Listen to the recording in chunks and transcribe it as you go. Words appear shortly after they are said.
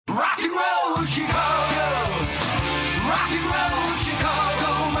and roll, Chicago. Rock and roll, Chicago,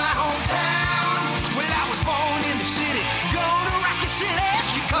 my hometown. Well, I was born in the city, gonna rock your city,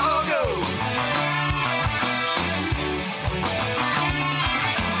 Chicago.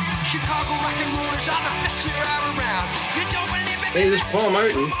 Chicago rock and rollers are the best you're ever around. You don't believe it? Hey, this is Paul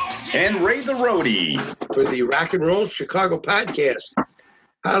Martin And Ray the Roadie. for the Rock and Roll Chicago podcast.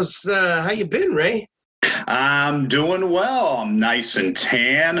 How you been, Ray? I'm doing well. I'm nice and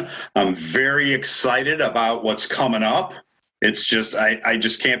tan. I'm very excited about what's coming up. It's just, I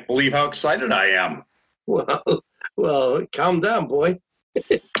just can't believe how excited I am. Well, calm down, boy.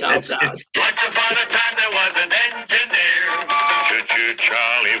 Calm down. Once upon a time there was an engineer. Choo-choo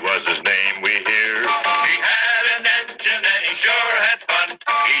Charlie was his name, we hear. He had an engine and he sure had fun.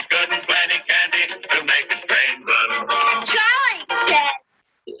 He's good and plenty candy to make his train run. Charlie said.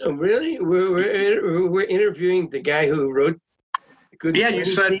 Oh, really? We're interviewing the guy who wrote Good. Yeah, you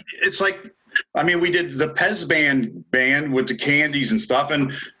said it's like, I mean, we did the Pez band with the candies and stuff,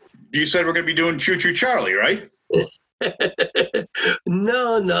 and you said we're going to be doing Choo Choo Charlie, right?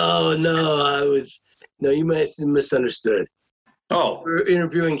 No. You might have misunderstood. Oh, We're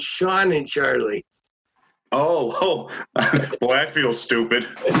interviewing Sean and Charlie. oh, boy, I feel stupid.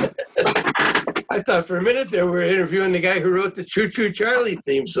 I thought for a minute there we're interviewing the guy who wrote the Choo Choo Charlie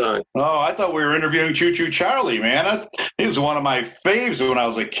theme song. Oh, I thought we were interviewing Choo Choo Charlie, man. He was one of my faves when I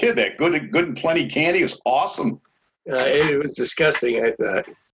was a kid. That good and plenty candy was awesome. It was disgusting, I thought.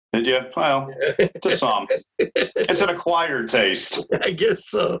 Did you? Well, to some. It's an acquired taste, I guess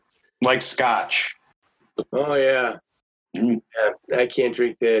so. like scotch. Oh, yeah. Mm. Yeah, I can't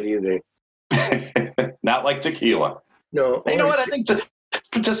drink that either. Not like tequila. No. You know what? I think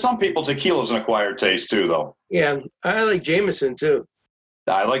to some people, tequila's an acquired taste too, though. Yeah, I like Jameson, too.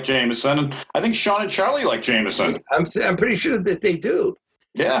 I like Jameson, and I think Sean and Charlie like Jameson. I'm pretty sure that they do.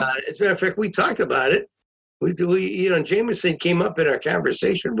 Yeah. As a matter of fact, we talked about it. Jameson came up in our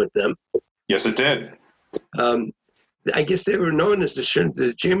conversation with them. Yes, it did. I guess they were known as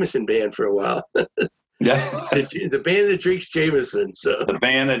the Jameson band for a while. Yeah. the band that drinks Jameson. So The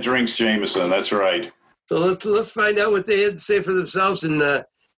band that drinks Jameson. That's right. So let's find out what they had to say for themselves and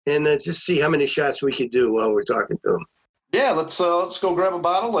just see how many shots we could do while we're talking to them. Yeah. Let's go grab a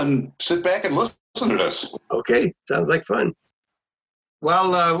bottle and sit back and listen to this. Okay, sounds like fun.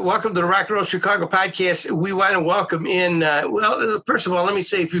 Well, welcome to the Rock and Roll Chicago podcast. We want to welcome in, first of all, let me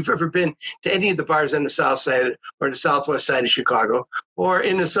say, if you've ever been to any of the bars on the south side or the southwest side of Chicago or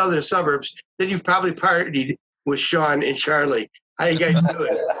in the southern suburbs, then you've probably partied with Sean and Charlie. How you guys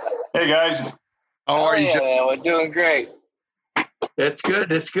doing? Hey, guys. How are you? Yeah, we're doing great. That's good.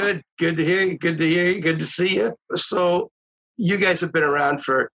 Good to hear you. Good to see you. So you guys have been around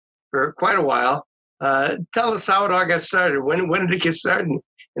for quite a while. Tell us how it all got started. When did it get started,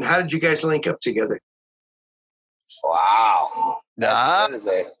 and how did you guys link up together? Wow. Nah.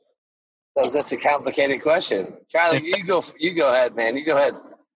 That's a complicated question. Charlie, you go ahead, man. You go ahead.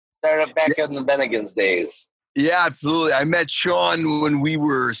 Start up back in the Bennigan's days. Yeah, absolutely. I met Sean when we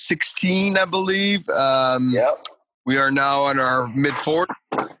were 16, I believe. Yep. We are now in our mid-40s.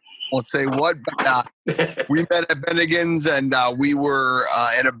 Won't say what, but we met at Bennigan's, and we were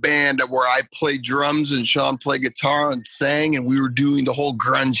in a band where I played drums and Sean played guitar and sang, and we were doing the whole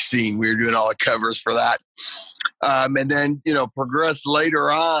grunge scene. We were doing all the covers for that. And then, progressed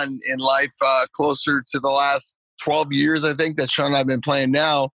later on in life, closer to the last 12 years, I think, that Sean and I have been playing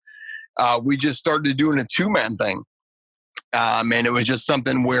now. We just started doing a two-man thing. And it was just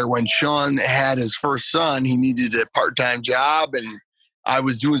something where when Sean had his first son, he needed a part-time job, and I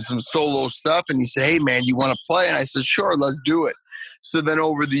was doing some solo stuff, and he said, "Hey man, you want to play?" And I said, "Sure, let's do it." So then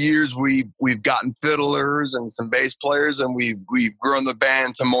over the years, we've gotten fiddlers and some bass players, and we've grown the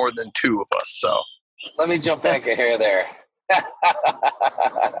band to more than two of us. So Let me jump back a hair there.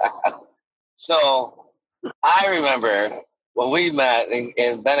 So I remember when we met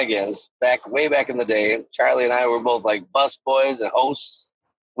in Bennigan's way back in the day. Charlie and I were both like bus boys and hosts.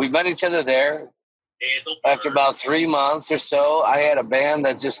 We met each other there. After about 3 months or so, I had a band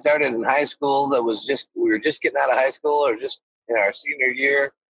that just started in high school we were just getting out of high school or just in our senior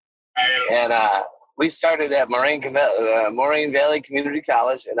year. And we started at Moraine Valley Community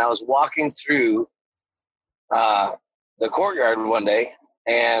College, and I was walking through the courtyard one day,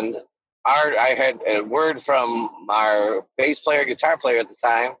 and I had a word from our bass player, guitar player at the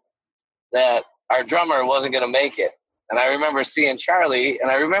time, that our drummer wasn't going to make it. And I remember seeing Charlie, and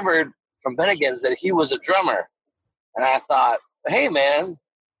I remembered from Bennigan's that he was a drummer. And I thought, "Hey man,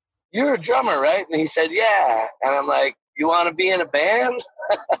 you're a drummer, right?" And he said, "Yeah." And I'm like, "You want to be in a band?"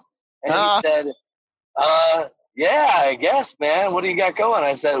 And he said, Yeah, I guess, man. What do you got going?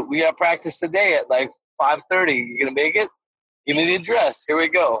 I said, we got practice today at like 5:30. You gonna make it? Give me the address. Here we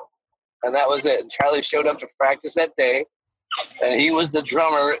go. And that was it. And Charlie showed up to practice that day, and he was the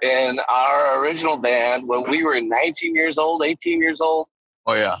drummer in our original band when we were 19 years old, 18 years old.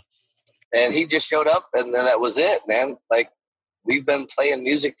 Oh yeah. And he just showed up, and then that was it, man. Like, we've been playing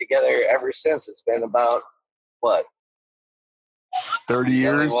music together ever since. It's been about, what? 30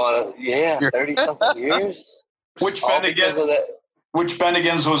 years. 30-something years. Which All because of that. Which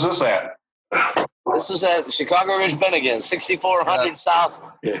Bennigan's was this at? This was at Chicago Ridge Bennigan, 6400 South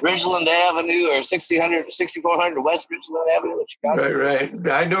Ridgeland Avenue, or 6400 West Ridgeland Avenue in Chicago. Right.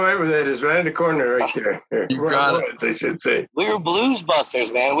 I know where that is, right in the corner right there. You got it. I should say. We were blues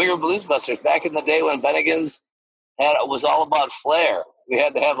busters, man. We were blues busters back in the day when Bennigan's was all about flair. We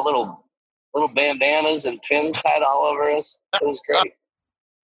had to have little bandanas and pins tied all over us. It was great.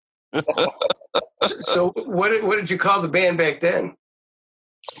 So what did you call the band back then?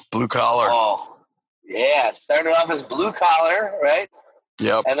 Blue Collar. Oh, yeah. It started off as Blue Collar, right?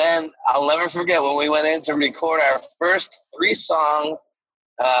 Yep. And then I'll never forget when we went in to record our first three-song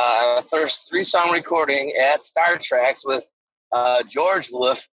recording at Star Tracks with George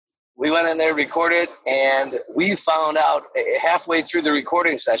Wolf. We went in there, recorded, and we found out halfway through the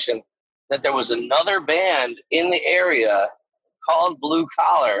recording session that there was another band in the area called Blue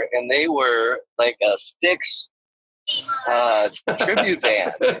Collar, and they were like a Styx tribute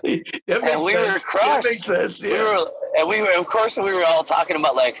band. And we were crushed. That makes sense. Yeah. We were all talking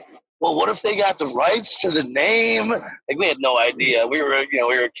about, like, well, what if they got the rights to the name? Like, we had no idea. We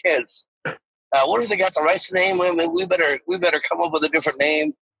were kids. What if they got the rights to the name? We better come up with a different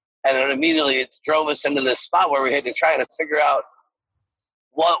name. And then immediately it drove us into this spot where we had to try to figure out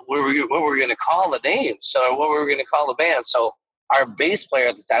what we were going to call the name. So what we were going to call the band. So our bass player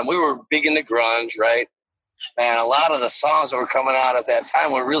at the time, we were big into grunge, right? And a lot of the songs that were coming out at that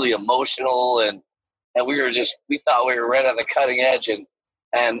time were really emotional, and we thought we were right on the cutting edge.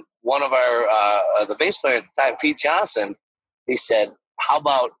 And one of our the bass player at the time, Pete Johnson, he said, "How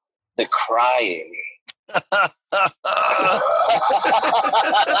about the Crying?"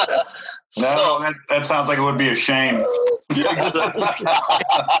 That sounds like it would be a shame.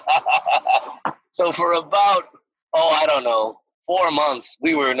 So for about, I don't know, 4 months,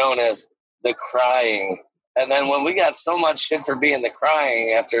 we were known as the Crying. And then when we got so much shit for being the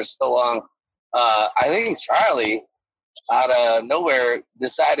Crying after so long, I think Charlie, out of nowhere,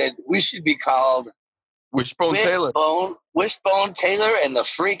 decided we should be called Wishbone Taylor. Wishbone Taylor and the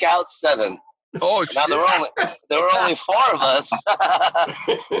Freak Out 7. Oh, now shit. there were only 4 of us.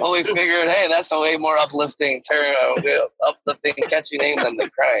 Well, we figured, hey, that's a way more uplifting, catchy name than the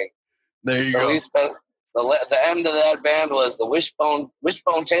Crying. There you so go. We spent the end of that band was the Wishbone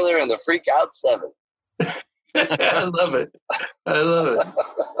Taylor and the Freak Out 7. I love it.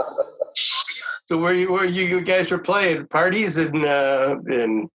 So where you guys were playing parties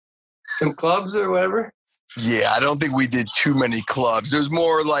in some clubs or whatever? Yeah, I don't think we did too many clubs. There's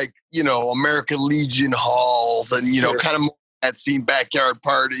more like, American Legion halls and, Sure. kind of at scene backyard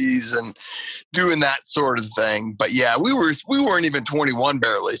parties and doing that sort of thing. But yeah, we weren't even 21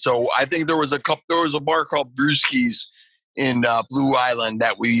 barely. So I think there was a bar called Brewski's in Blue Island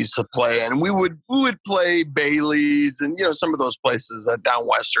that we used to play, and we would play Bailey's and some of those places down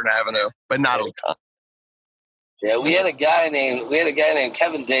Western Avenue, but not a ton. Yeah, we had a guy named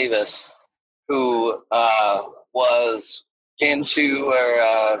Kevin Davis who was into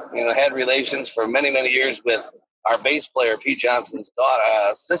or had relations for many, many years with our bass player Pete Johnson's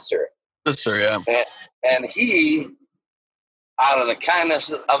sister. Yeah. And he, out of the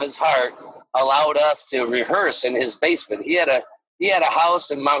kindness of his heart, allowed us to rehearse in his basement. He had a house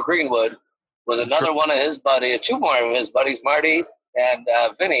in Mount Greenwood with another one of his buddies, 2 more of his buddies, Marty and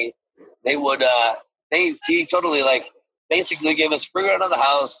Vinny. He totally basically gave us free run of the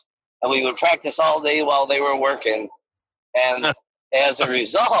house, and we would practice all day while they were working. And as a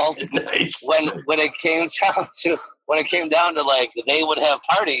result, Nice. when it came down to they would have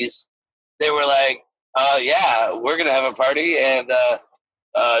parties, they were like, yeah, we're gonna have a party, and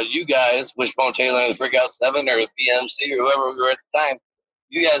you guys, Wishbone Taylor and the Freak Out 7 or BMC or whoever we were at the time,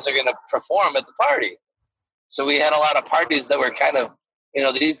 you guys are going to perform at the party. So we had a lot of parties that were kind of,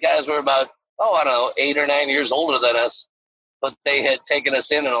 these guys were about, 8 or 9 years older than us, but they had taken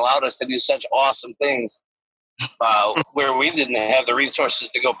us in and allowed us to do such awesome things where we didn't have the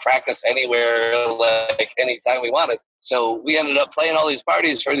resources to go practice anywhere, anytime we wanted. So we ended up playing all these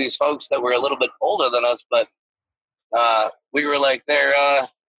parties for these folks that were a little bit older than us, but we were like their,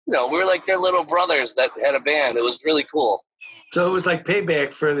 we were like their little brothers that had a band. It was really cool. So it was like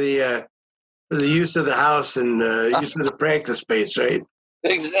payback for the for the use of the house and use of the practice space, right?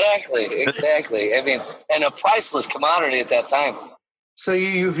 Exactly. I mean, and a priceless commodity at that time. So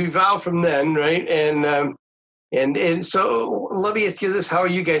you've evolved from then, right? And so let me ask you this: how are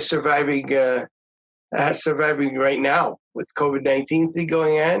you guys surviving right now with COVID-19 thing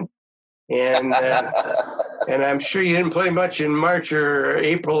going on? And and I'm sure you didn't play much in March or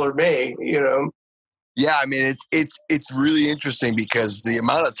April or May, you know. Yeah, I mean it's really interesting because the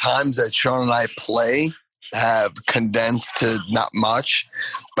amount of times that Sean and I play have condensed to not much,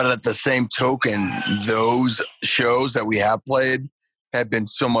 but at the same token, those shows that we have played have been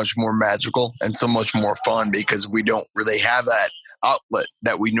so much more magical and so much more fun because we don't really have that outlet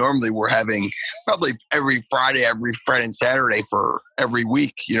that we normally were having probably every Friday and Saturday for every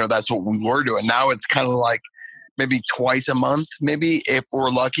week. You know, that's what we were doing. Now it's kind of like maybe twice a month, maybe if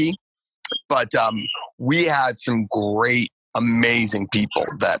we're lucky. But we had some great, amazing people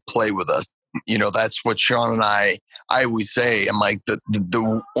that play with us. You know, that's what Sean and I always say. I'm like,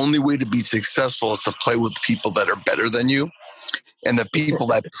 the only way to be successful is to play with people that are better than you. And the people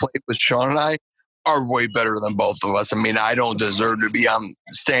that play with Sean and I are way better than both of us. I mean, I don't deserve to be on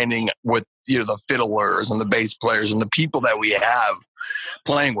standing with, you know, the fiddlers and the bass players and the people that we have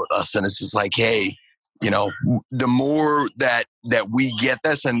playing with us. And it's just like, hey, you know, the more that we get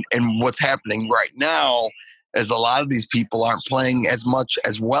this and what's happening right now is a lot of these people aren't playing as much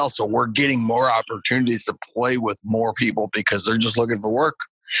as well. So we're getting more opportunities to play with more people because they're just looking for work.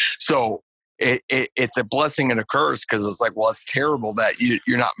 So it's a blessing and a curse because it's like, well, it's terrible that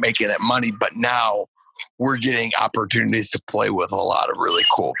you're not making that money. But now we're getting opportunities to play with a lot of really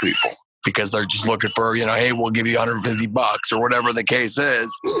cool people because they're just looking for, you know, hey, we'll give you $150 or whatever the case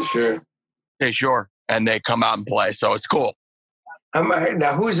is. Sure. Hey, sure. And they come out and play. So it's cool.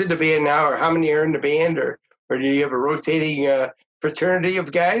 Now, who's in the band now, or how many are in the band, or do you have a rotating fraternity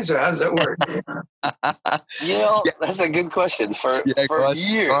of guys, or how does that work? You know, that's a good question. For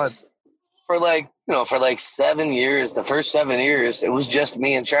years, for like 7 years, the first 7 years, it was just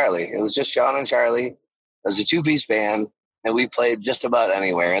me and Charlie. It was just Sean and Charlie. It was a two-piece band, and we played just about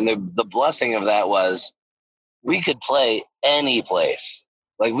anywhere. And the blessing of that was we could play any place.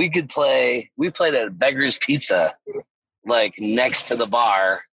 Like we played at Beggar's Pizza, like next to the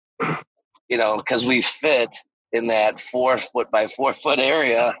bar, you know, because we fit in that 4 foot by 4 foot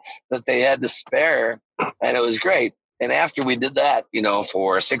area that they had to spare. And it was great. And after we did that, you know,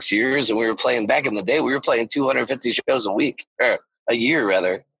 for 6 years, and we were playing back in the day, we were playing 250 shows a year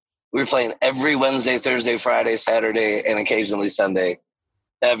rather. We were playing every Wednesday, Thursday, Friday, Saturday, and occasionally Sunday,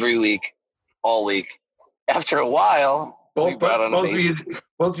 every week, all week. After a while, both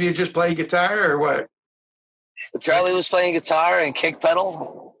of you just play guitar or what? Charlie was playing guitar and kick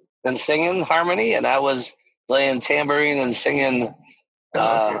pedal and singing harmony, and I was playing tambourine and singing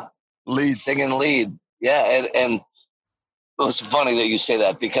lead. Yeah, and it was funny that you say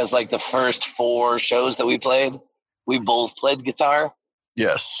that because like the first 4 shows that we played, we both played guitar.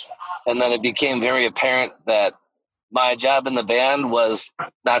 Yes. And then it became very apparent that my job in the band was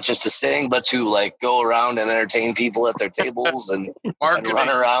not just to sing, but to like go around and entertain people at their tables and run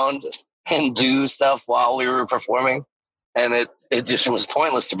around and do stuff while we were performing. And it just was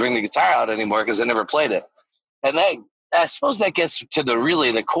pointless to bring the guitar out anymore because I never played it. And I suppose that gets to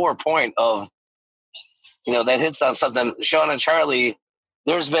the core point of, you know, that hits on something. Sean and Charlie,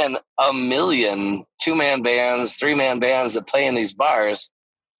 there's been a million 2-man bands, 3-man bands that play in these bars.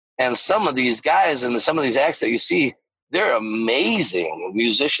 And some of these guys and some of these acts that you see, they're amazing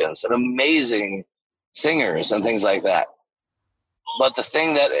musicians and amazing singers and things like that. But the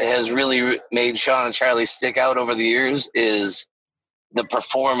thing that has really made Sean and Charlie stick out over the years is the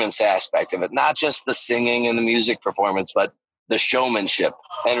performance aspect of it. Not just the singing and the music performance, but the showmanship.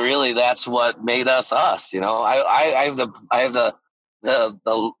 And really that's what made us us. You know, I have the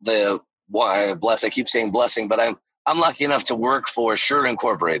I keep saying blessing, but I'm lucky enough to work for Shure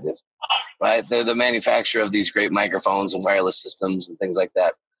Incorporated, right? They're the manufacturer of these great microphones and wireless systems and things like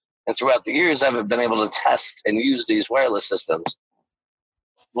that. And throughout the years, I've been able to test and use these wireless systems.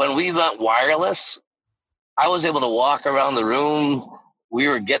 When we went wireless, I was able to walk around the room. We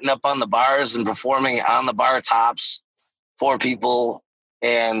were getting up on the bars and performing on the bar tops for people,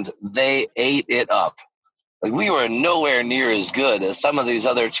 and they ate it up. Like we were nowhere near as good as some of these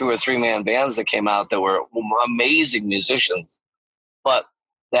other 2 or 3-man bands that came out that were amazing musicians. But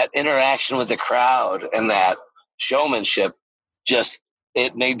that interaction with the crowd and that showmanship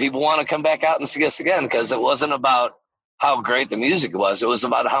it made people want to come back out and see us again because it wasn't about how great the music was. It was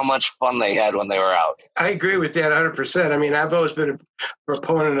about how much fun they had when they were out. I agree with that 100%. I mean, I've always been a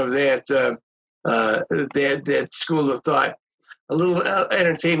proponent of that school of thought. a little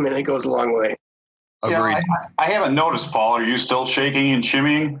entertainment, it goes a long way. Agreed. I haven't noticed, Paul. Are you still shaking and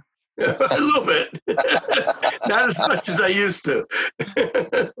shimmying? A little bit, not as much as I used to.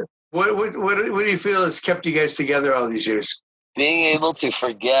 What do you feel has kept you guys together all these years? Being able to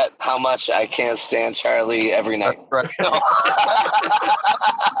forget how much I can't stand Charlie every night. Right.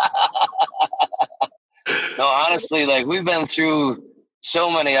 No, honestly, like we've been through so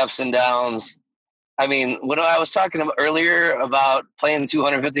many ups and downs. I mean, when I was talking about earlier about playing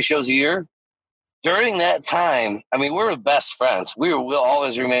 250 shows a year, during that time, I mean, we were best friends. We'll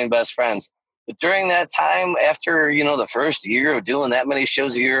always remain best friends. But during that time, after, the first year of doing that many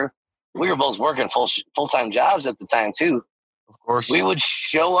shows a year, we were both working full-time jobs at the time too. Of course. We would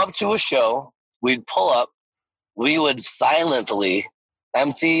show up to a show, we'd pull up, we would silently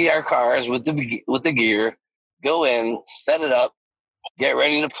empty our cars with the gear, go in, set it up, get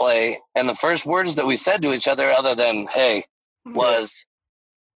ready to play. And the first words that we said to each other, other than "Hey," was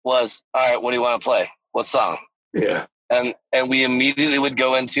 "All right, what do you want to play? What song?" Yeah. And we immediately would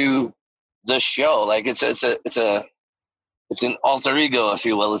go into the show. Like it's an alter ego, if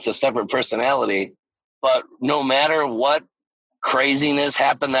you will. It's a separate personality. But no matter what craziness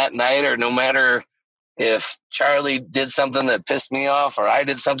happened that night, or no matter if Charlie did something that pissed me off, or I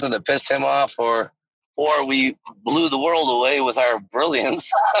did something that pissed him off, or we blew the world away with our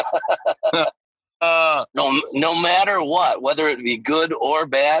brilliance. No matter what, whether it be good or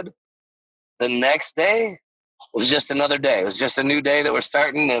bad, the next day was just another day. It was just a new day that we're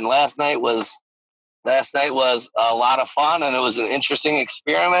starting. And last night was a lot of fun, and it was an interesting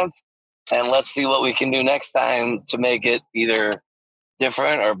experiment. And let's see what we can do next time to make it either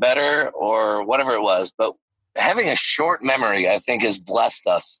different or better or whatever it was. But having a short memory, I think, has blessed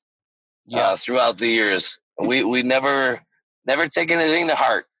us throughout the years. We never take anything to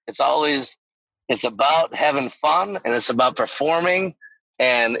heart. It's about having fun, and it's about performing.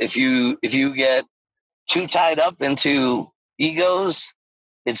 And if you get too tied up into egos,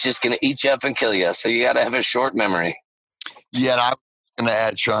 it's just going to eat you up and kill you. So you got to have a short memory. Yeah, and I was going to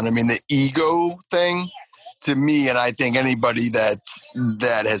add, Sean, I mean, the ego thing to me, and I think anybody that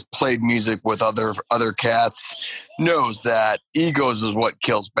has played music with other cats knows that egos is what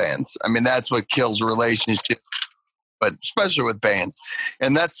kills bands. I mean, that's what kills relationships, but especially with bands.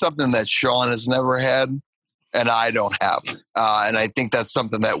 And that's something that Sean has never had, and I don't have. And I think that's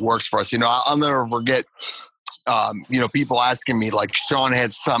something that works for us. I'll never forget, people asking me, like, Sean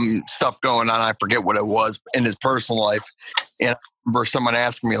had some stuff going on, I forget what it was, in his personal life. And I remember someone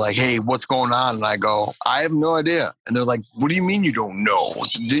asking me, like, "Hey, what's going on?" And I go, "I have no idea." And they're like, "What do you mean you don't know?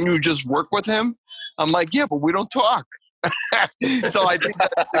 Didn't you just work with him?" I'm like, "Yeah, but we don't talk." So I think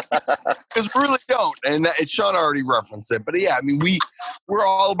because we really don't. And Sean already referenced it. But yeah, I mean, we're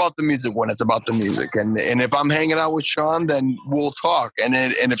all about the music when it's about the music. And if I'm hanging out with Sean, then we'll talk. And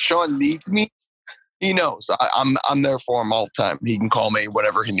if Sean needs me, he knows I'm there for him all the time. He can call me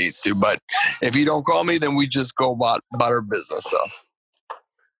whenever he needs to. But if he don't call me, then we just go about our business. So.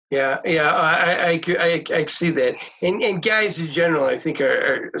 Yeah, I see that. And guys in general, I think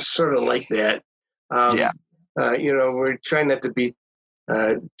are sort of like that. We're trying not to be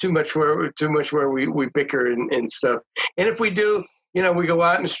too much where we bicker and stuff. And if we do, we go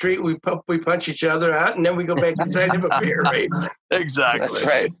out in the street, we punch each other out, and then we go back inside and have a beer, right? Exactly. That's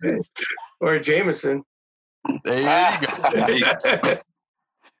right. Or a Jameson. There you go.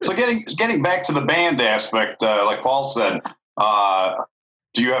 So getting back to the band aspect, like Paul said,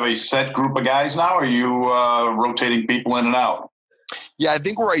 do you have a set group of guys now, or are you rotating people in and out? Yeah, I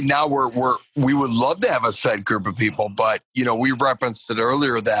think right now we would love to have a set group of people, but we referenced it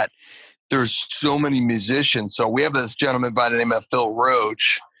earlier that there's so many musicians. So we have this gentleman by the name of Phil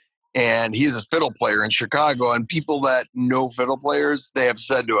Roach, and he's a fiddle player in Chicago. And people that know fiddle players, they have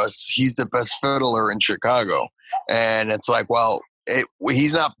said to us, he's the best fiddler in Chicago. And it's like, well,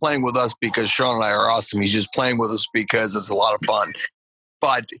 he's not playing with us because Sean and I are awesome. He's just playing with us because it's a lot of fun.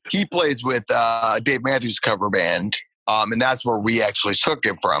 But he plays with Dave Matthews Cover Band. And that's where we actually took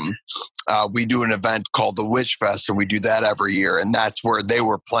it from. We do an event called the Witch Fest, and we do that every year. And that's where they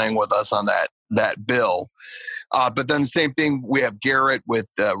were playing with us on that bill. But then the same thing, we have Garrett with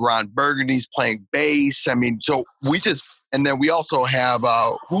Ron Burgundy's playing bass. I mean, so and then we also have,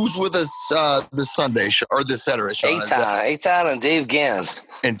 who's with us this Sunday or this Saturday? Eitan and Dave Gans.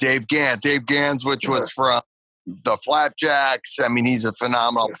 And Dave Gans, which was from the Flapjacks. I mean, he's a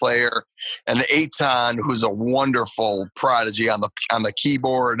phenomenal player. And the Eitan, who's a wonderful prodigy on the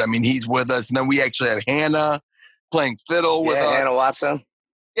keyboard. I mean, he's with us. And then we actually have Hannah playing fiddle with us. Hannah Watson.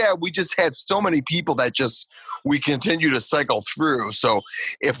 Yeah, we just had so many people that we continue to cycle through. So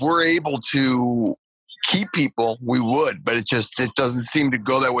if we're able to keep people, we would, but it doesn't seem to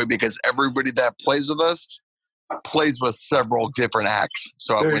go that way because everybody that plays with us plays with several different acts.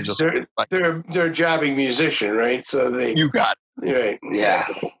 So they're a jobbing musician, right? So you got it. Right. Yeah.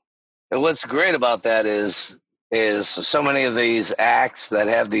 And what's great about that is so many of these acts that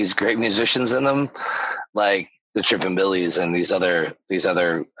have these great musicians in them, like the Trippin' Billies and these other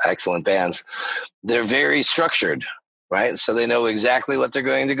excellent bands, they're very structured, right? So they know exactly what they're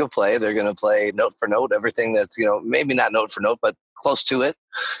going to go play. They're going to play note for note, everything that's, maybe not note for note, but close to it.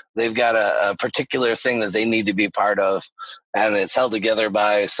 They've got a particular thing that they need to be part of, and it's held together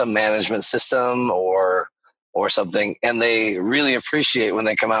by some management system or something. And they really appreciate when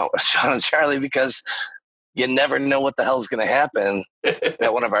they come out with Sean and Charlie, because you never know what the hell's going to happen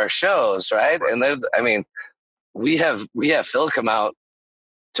at one of our shows, right? And we have Phil come out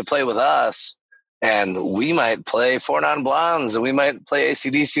to play with us, and we might play Four Non Blondes, and we might play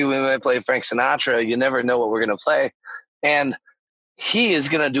AC/DC, we might play Frank Sinatra. You never know what we're going to play. And he is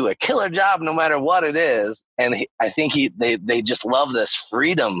going to do a killer job no matter what it is. And I think they just love this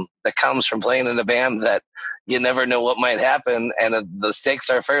freedom that comes from playing in a band that you never know what might happen. And the stakes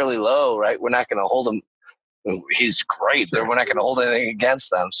are fairly low, right? We're not going to hold him. He's great. We're not going to hold anything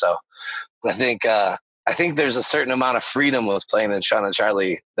against them. So I think there's a certain amount of freedom with playing in Sean and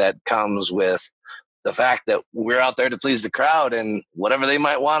Charlie that comes with the fact that we're out there to please the crowd, and whatever they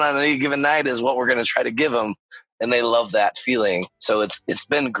might want on any given night is what we're going to try to give them. And they love that feeling. So it's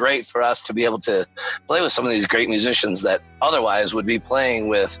been great for us to be able to play with some of these great musicians that otherwise would be playing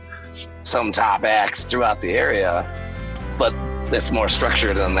with some top acts throughout the area, but it's more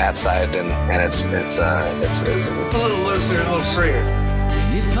structured on that side, and it's a little looser, a little freer.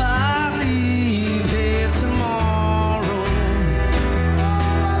 If I leave here tomorrow,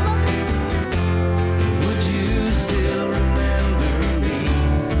 would you still remember me?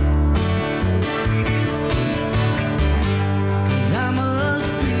 'Cause I must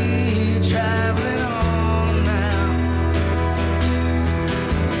be traveling on now,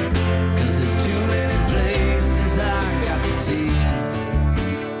 'cause there's too many places I got to see.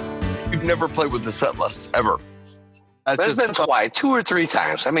 You've never played with the set list ever. There's been twice, 2 or 3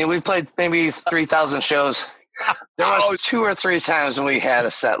 times. I mean, we played maybe 3,000 shows. There was 2 or 3 times when we had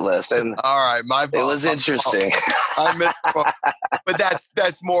a set list, and all right, my fault. It was interesting. But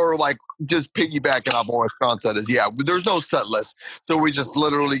that's more like just piggybacking off what Sean said is, there's no set list. So we just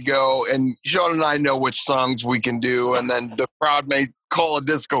literally go, and Sean and I know which songs we can do, and then the crowd may call a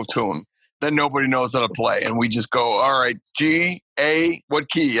disco tune. Then nobody knows how to play, and we just go, all right, G, A, what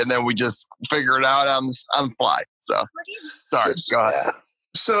key? And then we just figure it out on the fly. So, sorry, go ahead.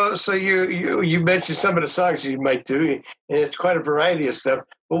 So you mentioned some of the songs you might do, and it's quite a variety of stuff.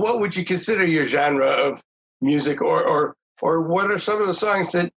 But what would you consider your genre of music, or what are some of the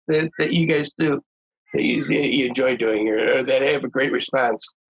songs that you guys do that you enjoy doing, or that have a great response?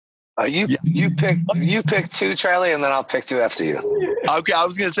 You pick 2, Charlie, and then I'll pick 2 after you. Okay, I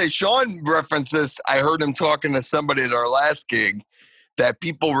was going to say, Sean referenced this. I heard him talking to somebody at our last gig that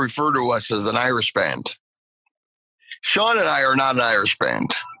people refer to us as an Irish band. Sean and I are not an Irish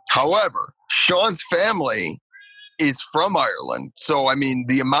band. However, Sean's family is from Ireland. So, I mean,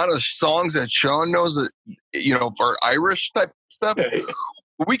 the amount of songs that Sean knows that, for Irish type stuff,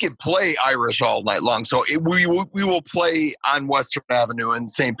 we could play Irish all night long. So we will play on Western Avenue and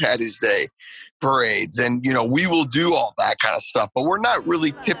St. Paddy's Day parades. And, we will do all that kind of stuff. But we're not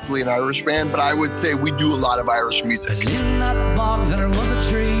really typically an Irish band. But I would say we do a lot of Irish music. And in that bog there was a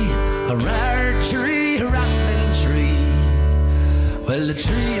tree, a rare tree, a rattling tree. Well, the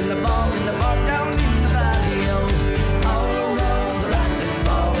tree in the bog down in the valley, oh, the rattling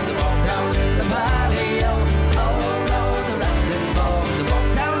bog, the bog down in the valley, oh, the rattling bog, the bog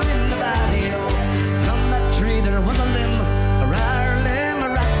down in the valley, and on that tree there was a limb, a rare limb, a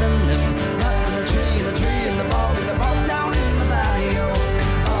rattling limb, rattling the tree in the bog down in the valley,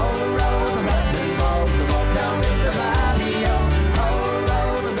 oh, the rattling bog, the bog down in the valley,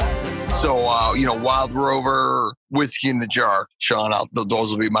 oh, the rattling bog. So, Wild Rover, Whiskey in the Jar, Sean, those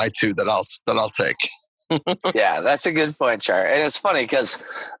will be my 2 that I'll take. Yeah, that's a good point, Char. And it's funny because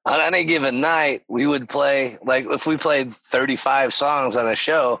on any given night, we would play, like if we played 35 songs on a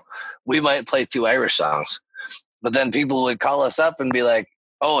show, we might play 2 Irish songs. But then people would call us up and be like,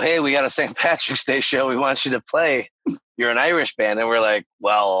 oh, hey, we got a St. Patrick's Day show. We want you to play. You're an Irish band. And we're like,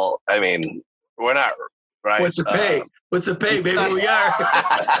 well, I mean, we're not, right? What's the pay? What's the pay? Maybe we are.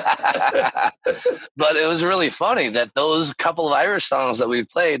 But it was really funny that those couple of Irish songs that we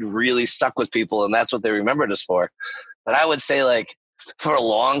played really stuck with people, and that's what they remembered us for. But I would say, like, for a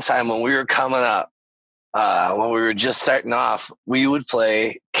long time when we were coming up, when we were just starting off, we would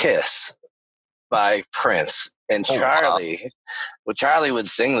play Kiss. by Prince. And Charlie would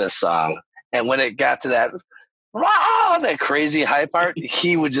sing this song. And when it got to that crazy high part,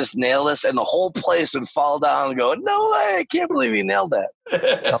 he would just nail this, and the whole place would fall down and go, no way, I can't believe he nailed that.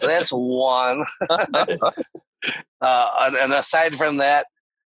 So that's one. And aside from that,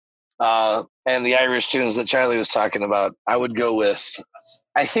 and the Irish tunes that Charlie was talking about, I would go with,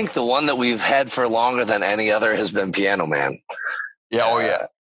 I think the one that we've had for longer than any other has been Piano Man. Yeah, oh yeah.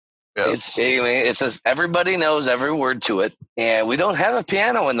 Yes. It says everybody knows every word to it, and we don't have a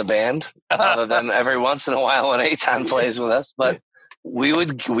piano in the band other than every once in a while when Eitan plays with us. But we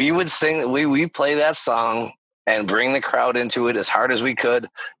would sing, we play that song and bring the crowd into it as hard as we could,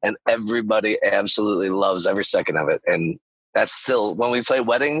 and everybody absolutely loves every second of it. And that's still, when we play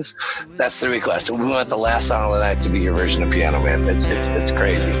weddings, that's the request. We want the last song of the night to be your version of Piano Man. It's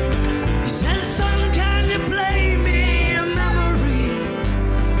crazy. He says, son, can you play me a memory?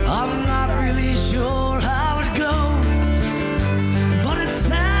 I'm not really sure how it goes, but it's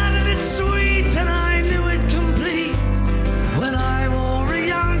sad and it's sweet, and I knew it complete when I wore a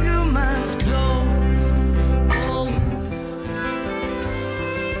younger man's clothes. Oh.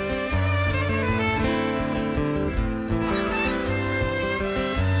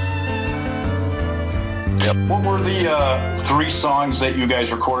 What were the 3 songs that you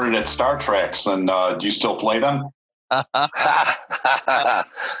guys recorded at Star Treks, and do you still play them?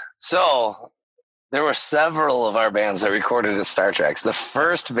 So there were several of our bands that recorded at Star Treks. The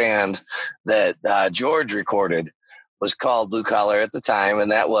first band that George recorded was called Blue Collar at the time,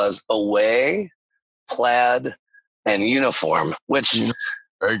 and that was Away, Plaid, and Uniform, which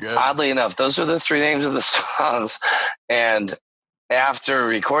very good. Oddly enough, those were the 3 names of the songs. And after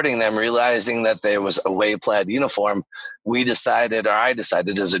recording them, realizing that there was Away, Plaid, Uniform, I decided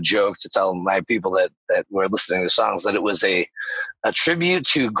as a joke to tell my people that were listening to the songs that it was a tribute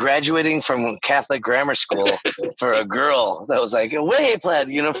to graduating from Catholic grammar school for a girl that was like, Away, Plaid,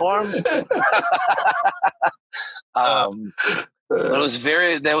 Uniform. That was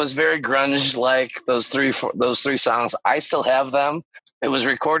very grunge, like those three songs. I still have them. It was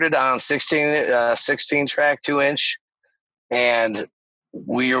recorded on 16 track 2-inch. And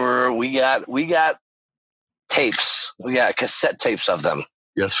we got tapes. We got cassette tapes of them.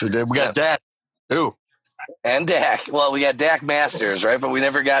 Yes, we did. We got DAC too. And DAC. Well, we got DAC masters, right? But we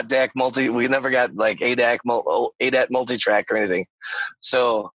never got DAC multi. We never got like ADAC multi-track or anything.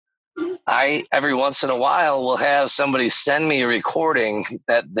 So I every once in a while will have somebody send me a recording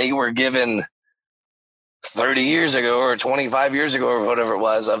that they were given 30 years ago or 25 years ago or whatever it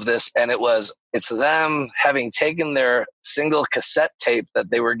was of this, and it's them having taken their single cassette tape that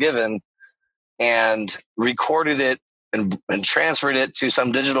they were given and recorded it and transferred it to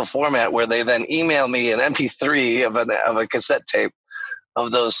some digital format where they then email me an MP3 of a cassette tape of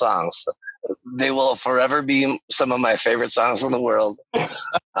those songs. They will forever be some of my favorite songs in the world.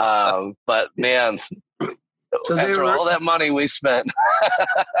 But man, So after all that money we spent.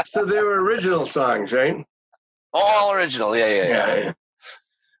 So they were original songs, right? All original, yeah.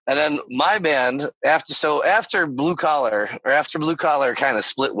 And then my band, after Blue Collar kind of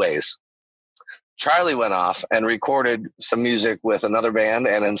split ways, Charlie went off and recorded some music with another band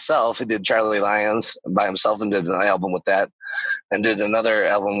and himself. He did Charlie Lyons by himself and did an album with that, and did another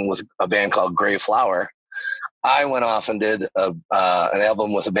album with a band called Gray Flower. I went off and did an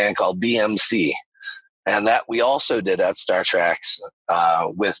album with a band called BMC, and that we also did at Star Treks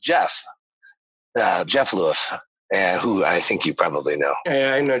with Jeff Lewis, who I think you probably know.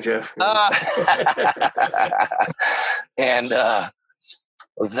 Yeah, I know Jeff. And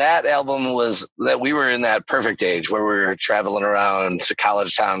that album was that we were in that perfect age where we were traveling around to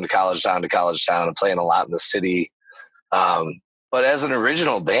college town and playing a lot in the city. But as an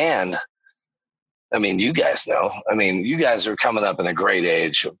original band, I mean, you guys know. I mean, you guys were coming up in a great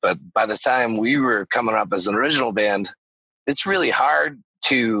age, but by the time we were coming up as an original band, it's really hard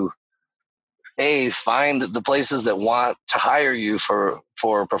to find the places that want to hire you for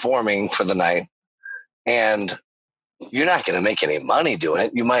performing for the night, and you're not going to make any money doing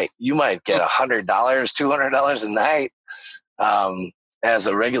it. You might get $100, $200 a night as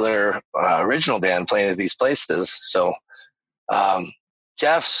a regular original band playing at these places. So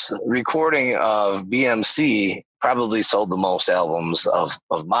Jeff's recording of BMC probably sold the most albums of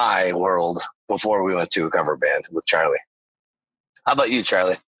my world before we went to a cover band with Charlie. How about you,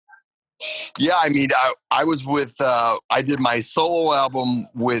 Charlie? Yeah, I mean, I was with, I did my solo album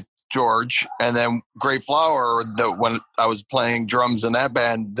with George, and then Great Flower, when I was playing drums in that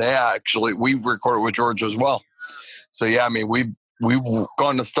band, we recorded with George as well. So yeah, I mean, we've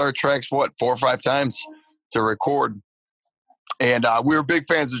gone to Star Treks, 4 or 5 times to record. And we were big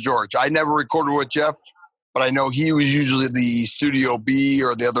fans of George. I never recorded with Jeff, but I know he was usually the studio B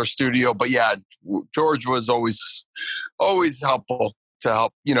or the other studio. But yeah, George was always helpful to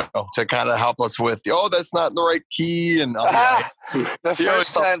help, to kind of help us with, that's not the right key. And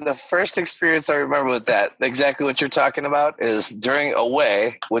the first experience I remember with that, exactly what you're talking about, is during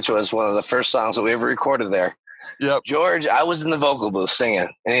Away, which was one of the first songs that we ever recorded there. Yep. George, I was in the vocal booth singing,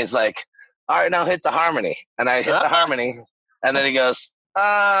 and he's like, all right, now hit the harmony. And I hit the harmony, and then he goes,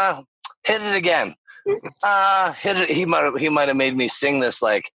 hit it again. Hit it. He might have made me sing this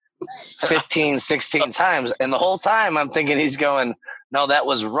like 15, 16 times. And the whole time I'm thinking he's going, no, that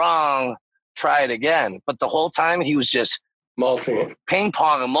was wrong. Try it again. But the whole time he was just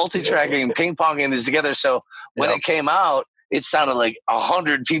ping-pong and multi-tracking and ping-ponging these together. So when it came out, it sounded like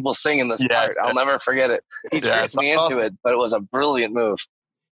 100 people singing this part. I'll never forget it. He tricked me into it, but it was a brilliant move.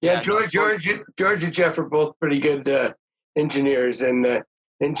 Yeah, George and Jeff are both pretty good engineers, and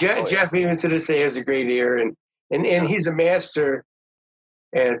Jeff even to this day has a great ear, and he's a master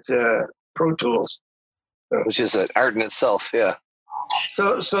at Pro Tools, which is an art in itself. Yeah.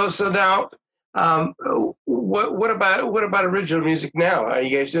 So now, what about original music now? Are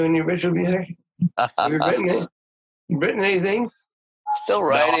you guys doing the original music? Have you written anything? Still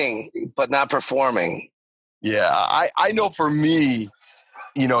writing, but not performing. Yeah, I know for me,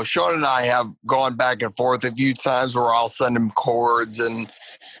 Sean and I have gone back and forth a few times where I'll send him chords. And,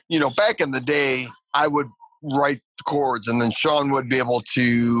 back in the day, I would write the chords and then Sean would be able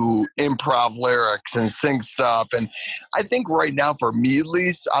to improv lyrics and sing stuff. And I think right now, for me at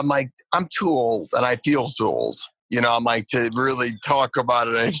least, I'm like, I'm too old and I feel so old. I'm like, to really talk about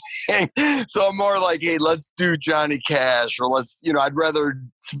it. So I'm more like, hey, let's do Johnny Cash, or I'd rather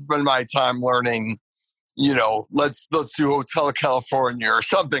spend my time learning, let's do Hotel California or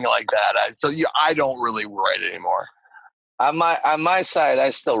something like that. I don't really write anymore. On my side,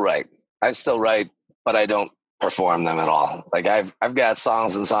 I still write, but I don't perform them at all. Like I've got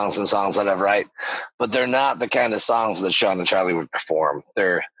songs and songs and songs that I write, but they're not the kind of songs that Sean and Charlie would perform.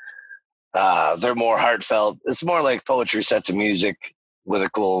 They're more heartfelt. It's more like poetry set to music with a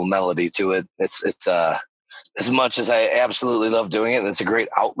cool melody to it. It's as much as I absolutely love doing it, and it's a great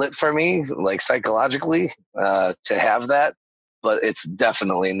outlet for me, like psychologically, to have that. But it's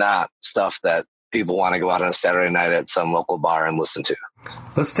definitely not stuff that people want to go out on a Saturday night at some local bar and listen to.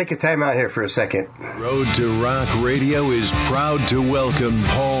 Let's take a time out here for a second. Road to Rock Radio is proud to welcome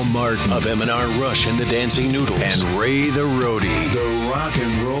Paul Martin of M&R Rush and the Dancing Noodles and Ray the Roadie, the Rock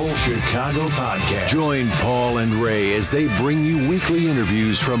and Roll Chicago podcast. Join Paul and Ray as they bring you weekly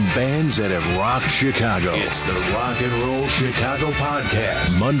interviews from bands that have rocked Chicago. It's the Rock and Roll Chicago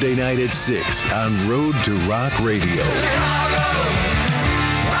podcast, Monday night at 6 on Road to Rock Radio.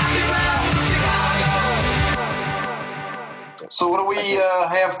 So what do we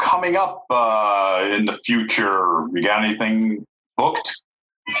have coming up in the future? You got anything booked?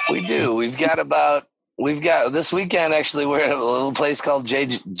 We do. We've got this weekend, actually, we're at a little place called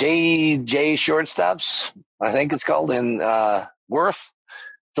JJ Shortstops, I think it's called, in Worth.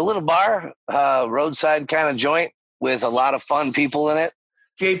 It's a little bar, roadside kind of joint with a lot of fun people in it.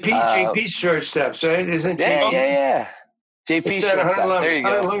 JP Shortstops, right? Isn't it? Yeah. JP Shortstops. There you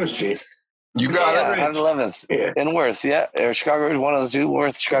go. 111th Street. You got it. 111th in Worth, or Chicago Ridge, one of the two,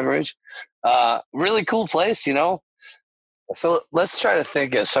 Worth, Chicago Ridge. Really cool place, So let's try to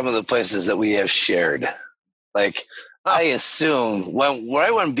think of some of the places that we have shared. Like, I assume when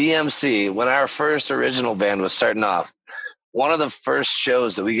BMC, when our first original band was starting off, one of the first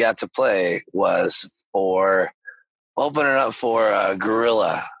shows that we got to play was for opening up for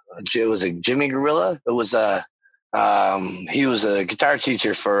Gorilla. It was a Jimmy Gorilla. It was he was a guitar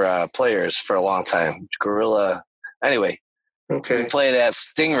teacher for players for a long time. Gorilla. Anyway, okay. We played at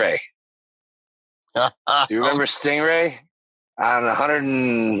Stingray. Do you remember Stingray? On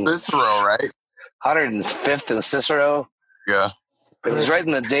 100 Cicero, right? 105th and Cicero. Yeah. It was right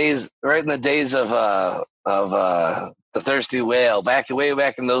in the days of the Thirsty Whale, way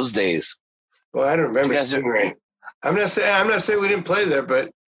back in those days. Well, I don't remember Stingray. I'm not saying we didn't play there,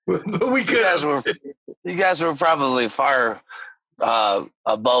 but we could. You guys were probably far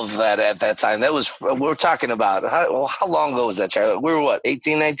above that at that time. We're talking about how long ago was that, Charlie? We were what,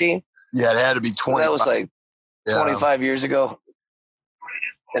 18, 19? Yeah, it had to be 20. That was like 25 years ago.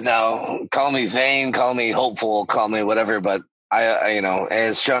 And now, call me vain, call me hopeful, call me whatever, but I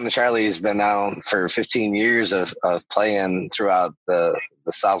as Sean and Charlie has been now for 15 years of playing throughout the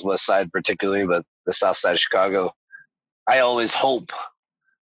Southwest side particularly, but the South side of Chicago, I always hope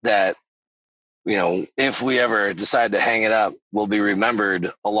that if we ever decide to hang it up, we'll be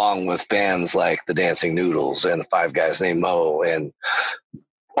remembered along with bands like the Dancing Noodles and the Five Guys Named Mo and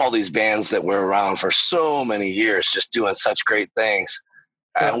all these bands that were around for so many years, just doing such great things.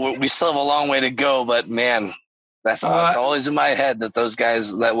 We still have a long way to go, but man, that's always in my head that those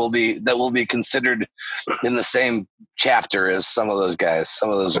guys that will be considered in the same chapter as some of those guys, some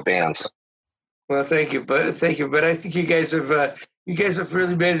of those bands. Well, thank you, but I think you guys have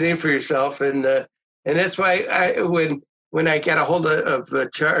really made a name for yourself, and that's why when I got a hold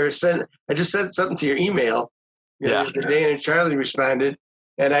of Charlie, I just sent something to your email the day, and Charlie responded,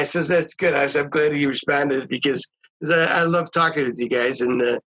 and I says that's good. I'm glad he responded because I love talking with you guys,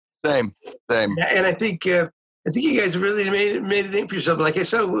 and same. And I think you guys really made a name for yourself. Like I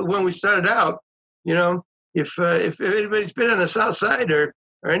said when we started out, if anybody's been on the South Side or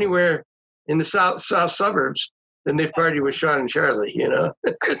anywhere in the south suburbs, then they party with Sean and Charlie,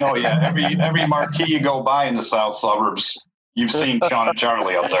 Oh yeah, every marquee you go by in the south suburbs, you've seen Sean and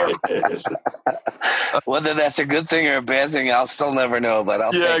Charlie up there. Whether that's a good thing or a bad thing, I'll still never know. But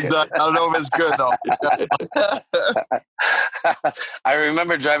exactly. I don't know if it's good though. I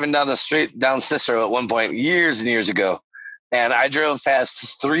remember driving down the street down Cicero at one point years and years ago, and I drove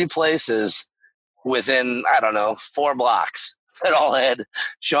past 3 places within 4 blocks that all had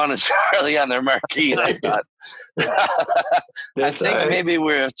Sean and Charlie on their marquee. And I thought, I think maybe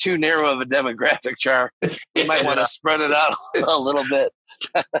we're too narrow of a demographic, Char. You might want to spread it out a little bit.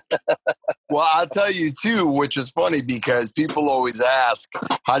 Well, I'll tell you too, which is funny because people always ask,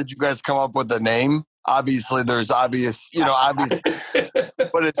 how did you guys come up with the name? Obviously, there's obvious, but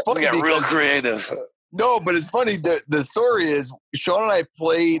it's funny. We got real creative. No, but it's funny. The story is Sean and I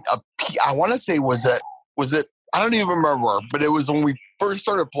played I want to say, was it? I don't even remember, but it was when we first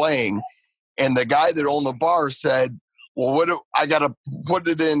started playing, and the guy that owned the bar said, well, I got to put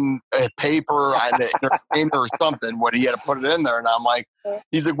it in a paper on the entertainer or something, what he had to put it in there. And I'm like,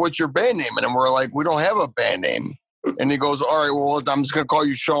 he's like, what's your band name? And we're like, we don't have a band name. And he goes, all right, well, I'm just going to call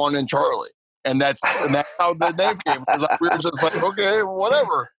you Sean and Charlie. And that's how the name came. Because we were just like, okay,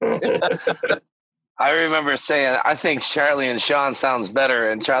 whatever. I remember saying, I think Charlie and Sean sounds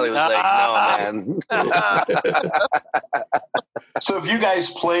better. And Charlie was like, no, man. So have you guys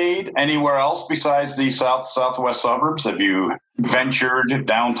played anywhere else besides the southwest suburbs? Have you ventured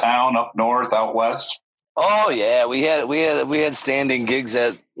downtown, up north, out west? Oh yeah, we had standing gigs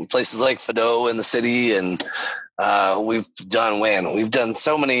at places like Fido in the city, and we've done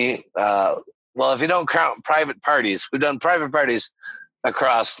so many. Well, if you don't count private parties, we've done private parties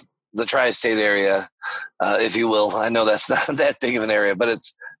across the tri-state area, if you will. I know that's not that big of an area, but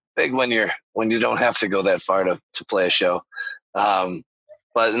it's big when you don't have to go that far to play a show.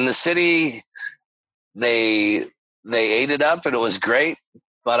 But in the city, they ate it up and it was great.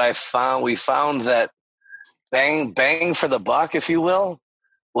 But we found that bang for the buck, if you will,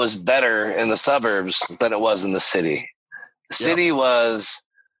 was better in the suburbs than it was in the city. The city was,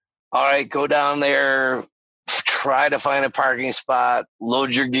 all right, go down there, try to find a parking spot,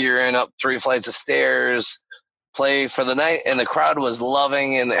 load your gear in up 3 flights of stairs, play for the night. And the crowd was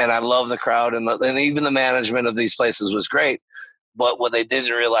loving, and I love the crowd, and even the management of these places was great. But what they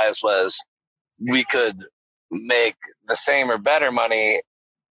didn't realize was we could make the same or better money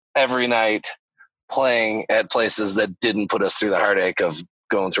every night playing at places that didn't put us through the heartache of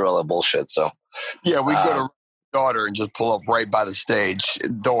going through all that bullshit. So yeah, we go to daughter and just pull up right by the stage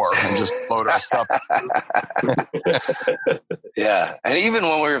door and just load our stuff. Yeah, and even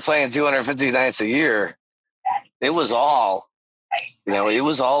when we were playing 250 nights a year, it was all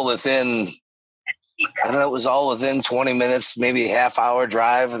within. I don't know, it was all within 20 minutes, maybe a half-hour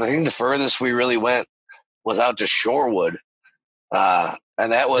drive. I think the furthest we really went was out to Shorewood.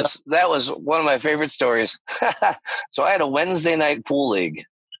 And that was one of my favorite stories. So I had a Wednesday night pool league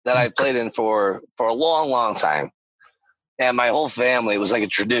that I played in for a long, long time. And my whole family, it was like a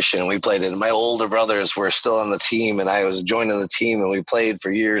tradition. We played it. My older brothers were still on the team, and I was joining the team, and we played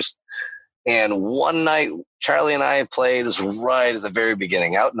for years. And one night, Charlie and I played, it was right at the very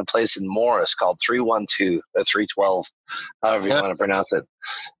beginning, out in a place in Morris called 312 or 312, however you want to pronounce it.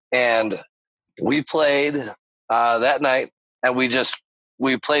 And we played that night, and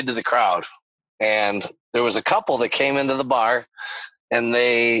we played to the crowd. And there was a couple that came into the bar, and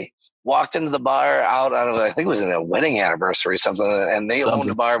they walked into the bar out on, I think it was in a wedding anniversary or something, and they owned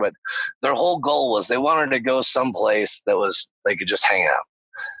the bar, but their whole goal was they wanted to go someplace that was they could just hang out.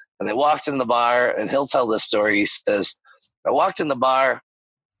 And they walked in the bar, and he'll tell this story. He says, I walked in the bar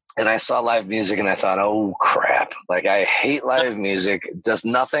and I saw live music, and I thought, oh crap. Like, I hate live music. It does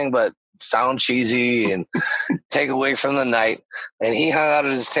nothing but sound cheesy. And take away from the night. And he hung out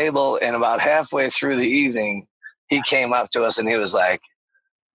at his table, and about halfway through the evening, he came up to us and he was like,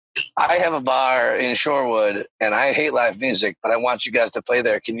 I have a bar in Shorewood and I hate live music, but I want you guys to play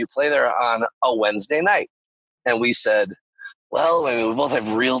there. Can you play there on a Wednesday night? And we said, well, I mean, we both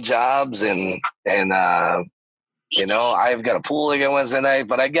have real jobs and you know, I've got a pool league on Wednesday night,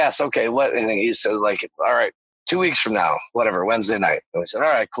 but I guess, okay, what? And he said, like, all right, 2 weeks from now, whatever, Wednesday night. And we said,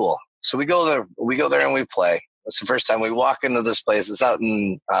 all right, cool. So we go there and we play. That's the first time we walk into this place. It's out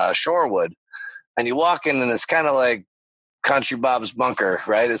in Shorewood. And you walk in and it's kind of like Country Bob's Bunker,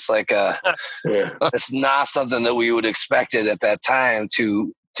 right? It's like it's not something that we would expect it at that time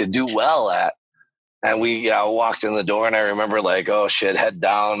to do well at. And we walked in the door, and I remember like, oh shit, head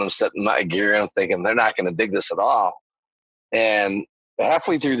down. I'm setting my gear, and I'm thinking they're not going to dig this at all. And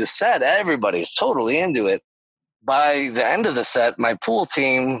halfway through the set, everybody's totally into it. By the end of the set, my pool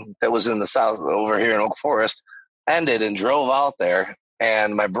team that was in the south over here in Oak Forest ended and drove out there.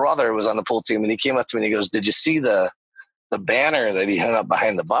 And my brother was on the pool team, and he came up to me and he goes, did you see the banner that he hung up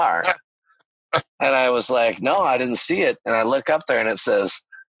behind the bar? And I was like, no, I didn't see it. And I look up there and it says,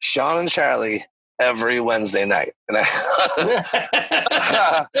 Sean and Charlie every Wednesday night. And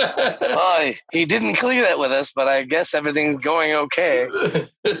well, he didn't clear that with us, but I guess everything's going okay.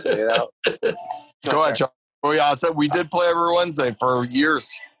 You know? Go ahead, Charlie. Oh, yeah, I said we did play every Wednesday for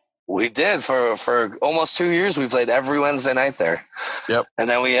years. We did for almost 2 years. We played every Wednesday night there. Yep. And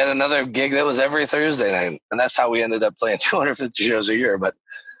then we had another gig that was every Thursday night. And that's how we ended up playing 250 shows a year. But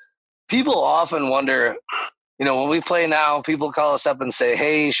people often wonder, you know, when we play now, people call us up and say,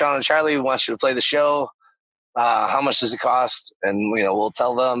 hey, Sean and Charlie, we want you to play the show. How much does it cost? And, you know, we'll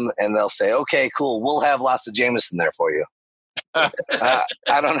tell them and they'll say, okay, cool. We'll have lots of Jameson there for you. I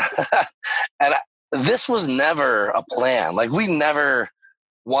don't know. And this was never a plan. Like, we never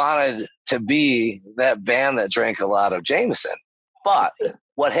wanted to be that band that drank a lot of Jameson. But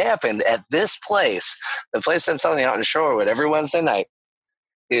what happened at this place, the place I'm telling you out in Shorewood every Wednesday night,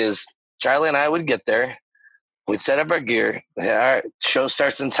 is Charlie and I would get there. We'd set up our gear. All right, show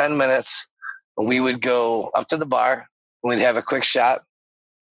starts in 10 minutes. And we would go up to the bar. And we'd have a quick shot.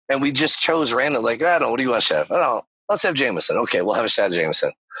 And we just chose random, like, I don't know, what do you want to shot? I don't know, let's have Jameson. Okay, we'll have a shot of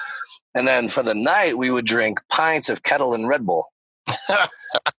Jameson. And then for the night, we would drink pints of Kettle and Red Bull.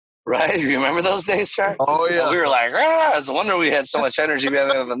 Right? You remember those days, Char? Oh, yeah. We were like, it's a wonder we had so much energy by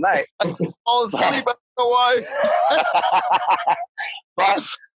the end of the night. All asleep, I don't know why.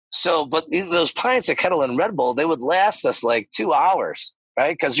 But those pints of Kettle and Red Bull, they would last us like 2 hours,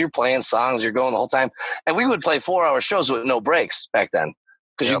 right? Because you're playing songs, you're going the whole time. And we would play 4-hour shows with no breaks back then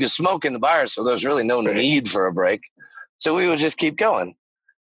because you could smoke in the bars, so there was really no need for a break. So we would just keep going.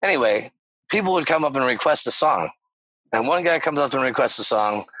 Anyway, people would come up and request a song. And one guy comes up and requests a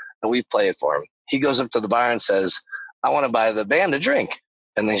song, and we play it for him. He goes up to the bar and says, I want to buy the band a drink.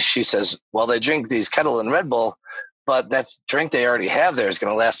 And then she says, well, they drink these Kettle and Red Bull, but that drink they already have there is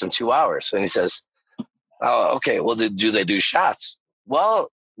going to last them 2 hours. And he says, oh, okay, well, do they do shots? Well,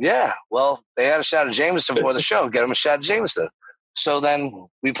 yeah. Well, they had a shot of Jameson before the show. Get him a shot of Jameson. So then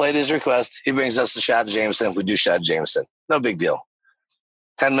we played his request. He brings us a shot of Jameson. We do shot of Jameson. No big deal.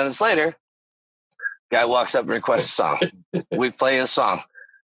 10 minutes later, guy walks up and requests a song. We play his song.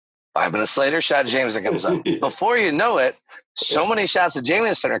 5 minutes later, shot of Jameson comes up. Before you know it, so many shots of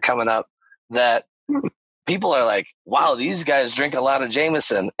Jameson are coming up that people are like, wow, these guys drink a lot of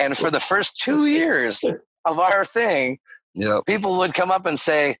Jameson. And for the first 2 years of our thing, people would come up and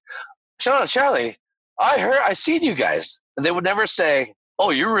say, Sean and Charlie, I seen you guys. And they would never say,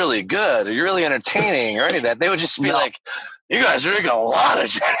 oh, you're really good, or you're really entertaining, or any of that. They would just be like, you guys drink a lot of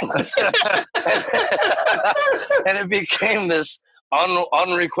Jameson. And it became this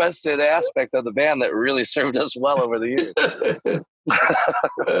unrequested aspect of the band that really served us well over the years.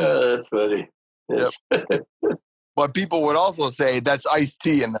 That's funny. Yep. But people would also say that's iced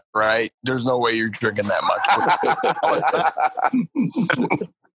tea in that, right? There's no way you're drinking that much.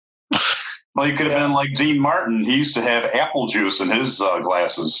 Well, you could have been like Dean Martin. He used to have apple juice in his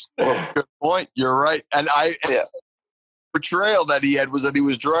glasses. Good point. You're right. And portrayal that he had was that he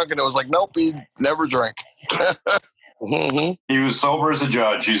was drunk, and it was like, nope, he never drank. He was sober as a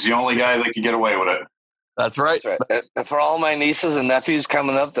judge. He's the only guy that could get away with it. That's right. That's right. And for all my nieces and nephews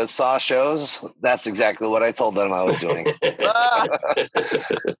coming up that saw shows, that's exactly what I told them I was doing. I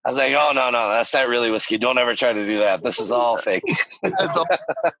was like, oh, no, that's not really whiskey. Don't ever try to do that. This is all fake.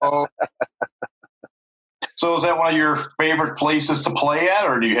 So is that one of your favorite places to play at,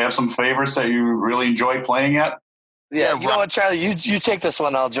 or do you have some favorites that you really enjoy playing at? Yeah, you know what, Charlie? You take this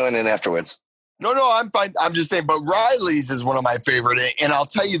one. I'll join in afterwards. No, I'm fine. I'm just saying, but Riley's is one of my favorite. And I'll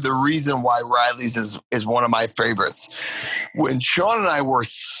tell you the reason why Riley's is one of my favorites. When Sean and I were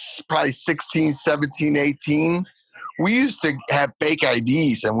probably 16, 17, 18, we used to have fake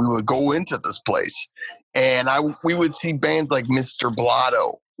IDs and we would go into this place. And we would see bands like Mr.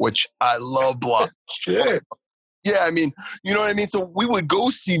 Blotto, which I love Blotto. Sure. Yeah, I mean, you know what I mean? So we would go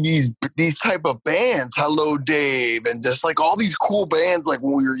see these type of bands, Hello Dave, and just like all these cool bands like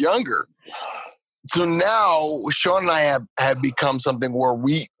when we were younger. So now Sean and I have become something where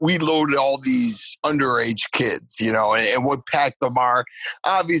we loaded all these underage kids, you know, and would pack the bar.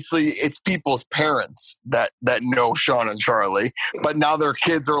 Obviously, it's people's parents that know Sean and Charlie, but now their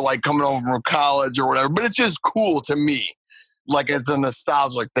kids are like coming over from college or whatever. But it's just cool to me. Like it's a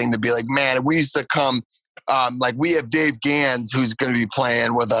nostalgic thing to be like, man, we used to come. Like we have Dave Gans who's going to be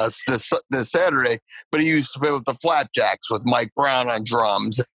playing with us this Saturday, but he used to play with the Flapjacks with Mike Brown on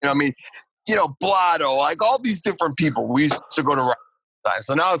drums. You know what I mean? You know, Blotto, like all these different people. We used to go to rock time.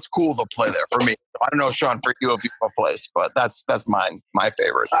 So now it's cool to play there for me. I don't know, Sean, for you if you have a place, but that's mine, my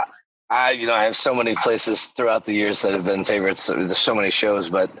favorite. I have so many places throughout the years that have been favorites. There's so many shows,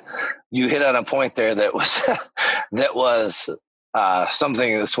 but you hit on a point there that was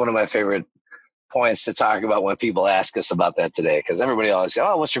something that's one of my favorite points to talk about when people ask us about that today, because everybody always says,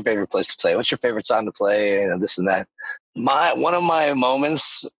 "Oh, what's your favorite place to play? What's your favorite song to play?" And this and that. One of my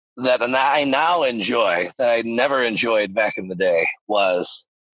moments that I now enjoy that I never enjoyed back in the day was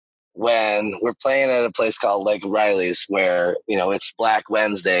when we're playing at a place called Lake Riley's, where it's Black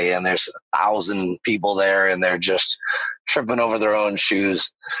Wednesday and there's 1,000 people there and they're just tripping over their own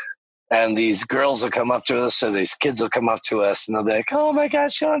shoes. And these girls will come up to us, or these kids will come up to us, and they'll be like, "Oh my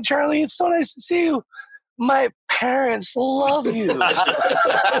God, Sean, Charlie, it's so nice to see you. My parents love you."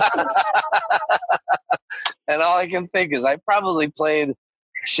 And all I can think is I probably played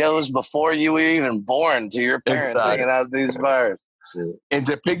shows before you were even born to your parents hanging out at these bars. And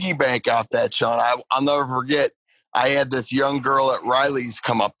to piggyback off that, Sean, I'll never forget, I had this young girl at Riley's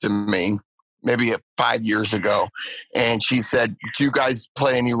come up to me maybe 5 years ago, and she said, "Do you guys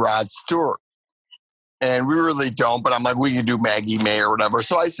play any Rod Stewart?" And we really don't, but I'm like, "We can do Maggie May or whatever."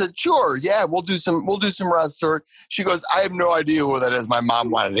 So I said, "Sure, yeah, we'll do some Rod Stewart." She goes, "I have no idea who that is. My mom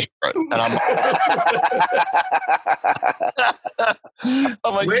wanted to hear it." And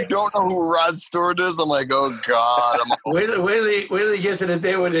I'm like, "You don't know who Rod Stewart is?" I'm like, "Oh God." Wait till you get to the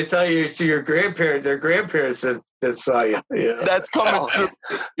day when they tell you to your grandparents, their grandparents that saw you. Yeah. That's coming soon.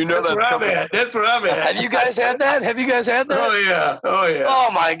 That's coming. That's where I'm at. Have you guys had that? Oh yeah.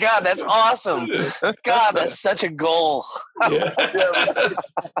 Oh my God, that's awesome. God, that's such a goal. Yeah.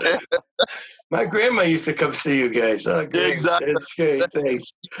 My grandma used to come see you guys. Oh, great. Exactly. That's great.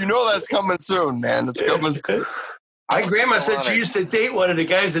 Thanks. That's coming soon, man. It's coming soon. My grandma said she used to date one of the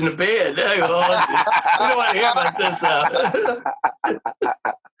guys in the band. I don't want to hear about this now.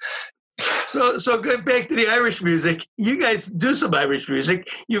 So good. Back to the Irish music. You guys do some Irish music.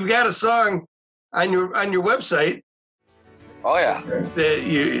 You've got a song on your website. Oh yeah.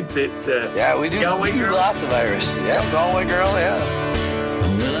 Yeah, we do. Galway Girl. Lots of Irish. Yeah, Galway Girl. Yeah.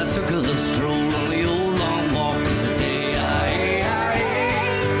 Well, I took a stroll on the old long walk in the day.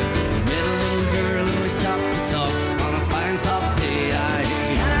 Met a little girl and we stopped to talk on a fine soft day. I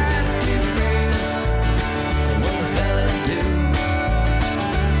asked you, what's a fella to do?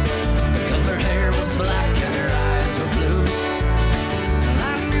 Because her hair was black and her eyes were blue. And I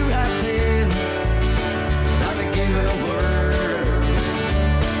knew right then that I'd be giving a word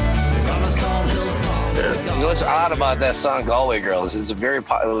on a salt hill pond. You know what's odd about that song Galway Girl is it was very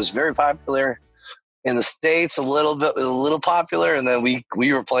popular in the States, a little popular, and then we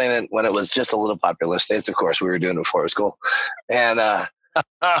were playing it when it was just a little popular. States, of course, we were doing it before it was cool. And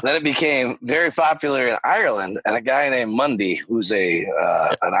then it became very popular in Ireland, and a guy named Mundy, who's an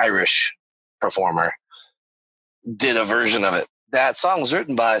Irish performer, did a version of it. That song was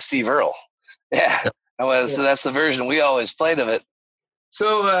written by Steve Earle. Yeah. So that's the version we always played of it.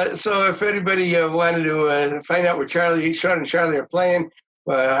 So if anybody wanted to find out where Sean and Charlie are playing,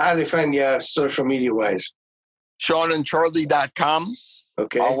 how do they find you social media-wise? SeanandCharlie.com.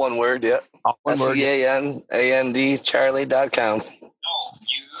 Okay. All one word, yeah. All one word. SeanandCharlie Charlie.com.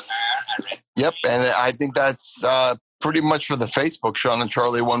 Yep, and I think that's pretty much for the Facebook, Sean and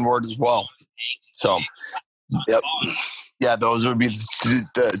Charlie, one word as well. So, yep. Yeah, those would be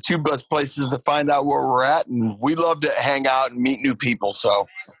the two best places to find out where we're at. And we love to hang out and meet new people. So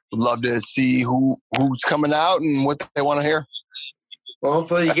we'd love to see who's coming out and what they want to hear. Well,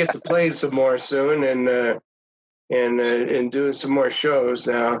 hopefully you get to play some more soon and doing some more shows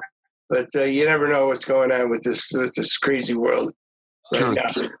now. But you never know what's going on with this crazy world. True.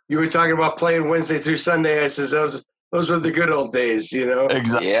 You were talking about playing Wednesday through Sunday. I says those were the good old days, you know.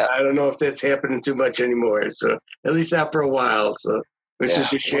 Exactly. Yeah. I don't know if that's happening too much anymore. So at least not for a while. So which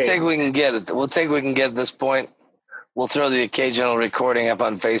is a shame. We'll think we can get it. We'll think we can get at this point. We'll throw the occasional recording up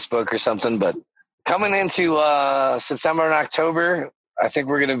on Facebook or something. But coming into September and October, I think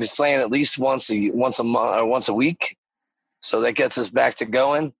we're going to be playing at least once a month or once a week. So that gets us back to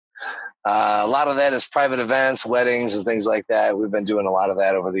going. A lot of that is private events, weddings, and things like that. We've been doing a lot of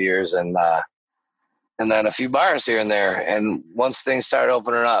that over the years, and then a few bars here and there. And once things start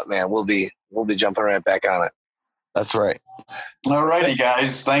opening up, man, we'll be jumping right back on it. That's right. All righty,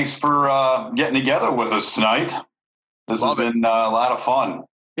 guys. Thanks for getting together with us tonight. This has been a lot of fun.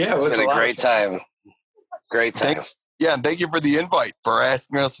 Yeah, it was It's been a great time. Great time. And thank you for the invite, for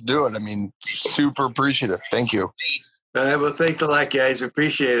asking us to do it. I mean, super appreciative. Thank you. Well, thanks a lot, guys.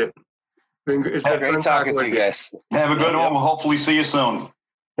 Appreciate it. It's been Great fun talking to with you guys. Have a good one. We'll hopefully see you soon.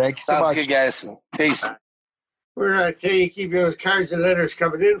 Thank you so Sounds much. good, guys. Peace. We're going to tell you, keep those cards and letters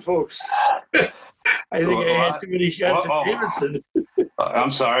coming in, folks. I think I had too many shots of Jameson.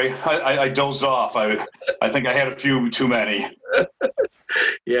 I'm sorry. I dozed off. I think I had a few too many.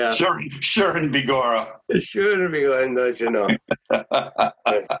 Yeah. Sure, and Bigora. It shouldn't be going, don't you know?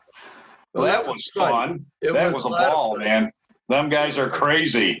 Well, that was fun. That was a ball, man. Them guys are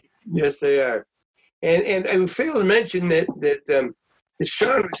crazy. Yes, they are. And I failed to mention that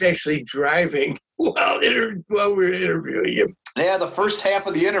Sean was actually driving while we were interviewing him. Yeah, the first half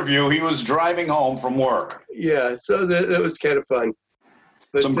of the interview, he was driving home from work. Yeah, so that was kind of fun.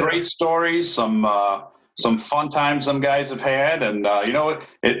 But, some great stories, some fun times some guys have had, and you know,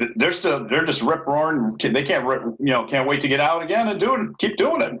 they're just rip roaring. They can't wait to get out again and keep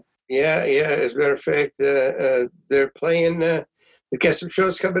doing it. Yeah. As a matter of fact, they're playing. They've got some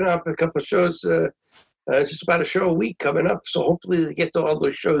shows coming up. A couple of shows. Just about a show a week coming up. So hopefully they get to all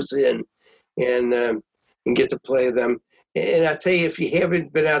those shows in, and get to play them. And I tell you, if you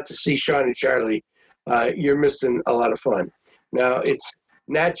haven't been out to see Sean and Charlie, you're missing a lot of fun. Now it's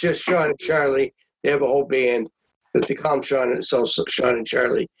not just Sean and Charlie. They have a whole band, but they call them Sean and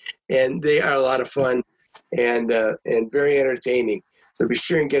Charlie, and they are a lot of fun and very entertaining. So be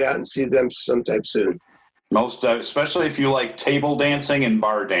sure and get out and see them sometime soon. Most, especially if you like table dancing and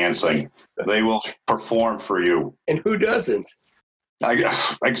bar dancing, they will perform for you. And who doesn't?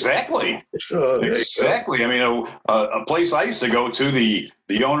 Exactly. So exactly. I mean, a place I used to go to,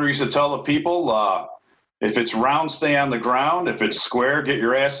 the owner used to tell the people, if it's round, stay on the ground. If it's square, get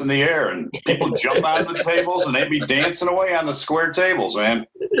your ass in the air. And people jump on the tables and they'd be dancing away on the square tables, man.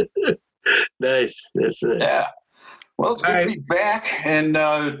 Nice. That's nice. Yeah. Well, it's good to be back and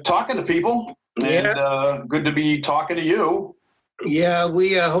talking to people. And good to be talking to you. Yeah,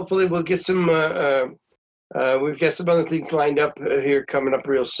 we hopefully we'll get some. We've got some other things lined up here coming up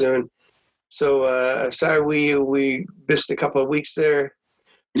real soon. So sorry we missed a couple of weeks there.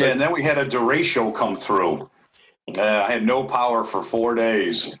 Yeah, and then we had a derecho come through. I had no power for 4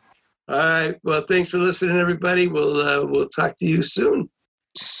 days. All right. Well, thanks for listening, everybody. We'll talk to you soon.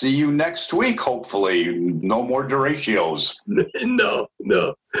 See you next week, hopefully. No more derechos. No.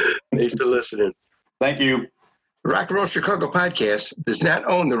 Thanks for listening. Thank you. Rock and Roll Chicago Podcast does not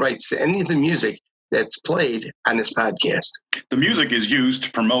own the rights to any of the music that's played on this podcast. The music is used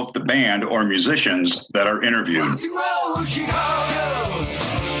to promote the band or musicians that are interviewed. Rock and roll Chicago.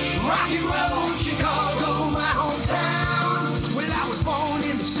 Rock and roll Chicago, my hometown. Well, I was born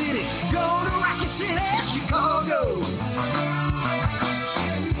in the city. Go to Rocket City, Chicago.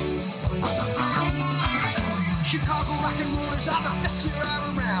 Chicago rock and rollers are the best you're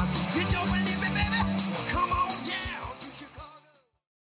ever around. You don't believe me, baby?